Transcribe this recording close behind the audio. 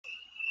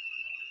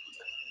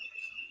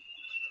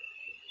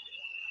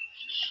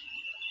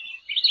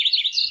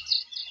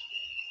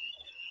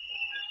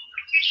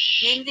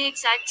Name the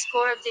exact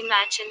score of the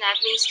match and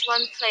at least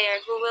one player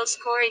who will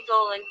score a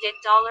goal and get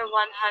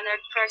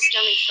 $100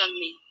 personally from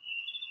me.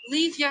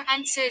 Leave your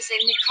answers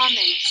in the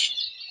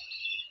comments.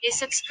 A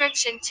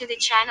subscription to the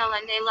channel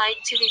and a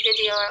like to the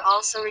video are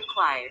also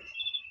required.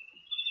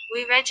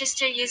 We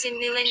register using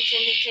the link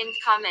in the pinned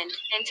comment,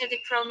 enter the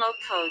promo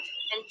code,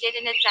 and get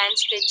an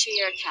advance bid to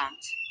your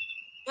account.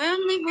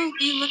 Burnley will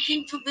be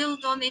looking to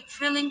build on a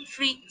thrilling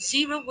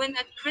 3-0 win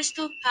at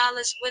Crystal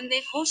Palace when they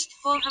host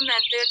Fulham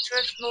at their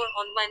Turf Moor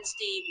on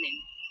Wednesday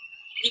evening.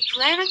 The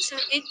Clarets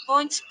are 8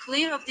 points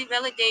clear of the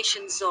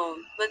relegation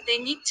zone, but they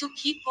need to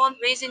keep on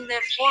raising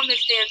their form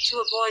if they are to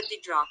avoid the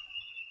drop.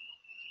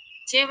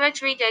 Jay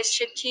Rodriguez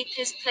should keep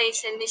his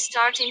place in the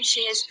starting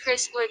she as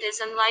Chris Wood is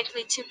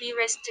unlikely to be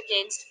risked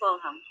against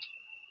Fulham.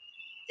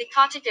 The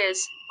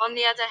Cottagers, on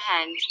the other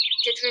hand,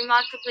 did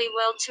remarkably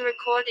well to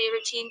record a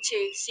routine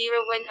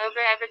 2-0 win over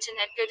Everton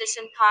at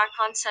Goodison Park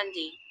on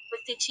Sunday,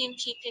 with the team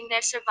keeping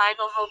their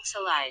survival hopes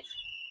alive.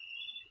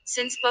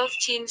 Since both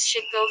teams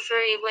should go for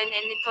a win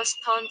in the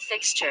postponed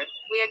fixture,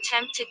 we are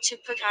tempted to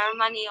put our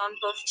money on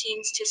both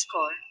teams to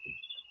score.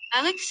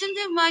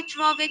 Alexander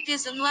Mitrovic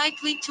is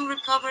unlikely to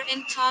recover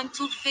in time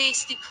to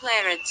face the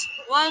Clarets,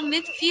 while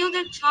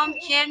midfielder Tom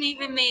Kearney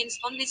remains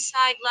on the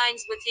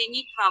sidelines with a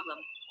knee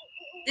problem.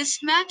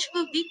 This match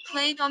will be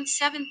played on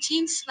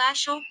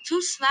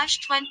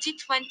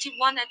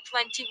 17/02/2021 at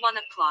 21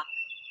 o'clock.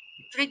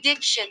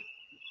 Prediction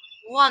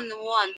 1-1.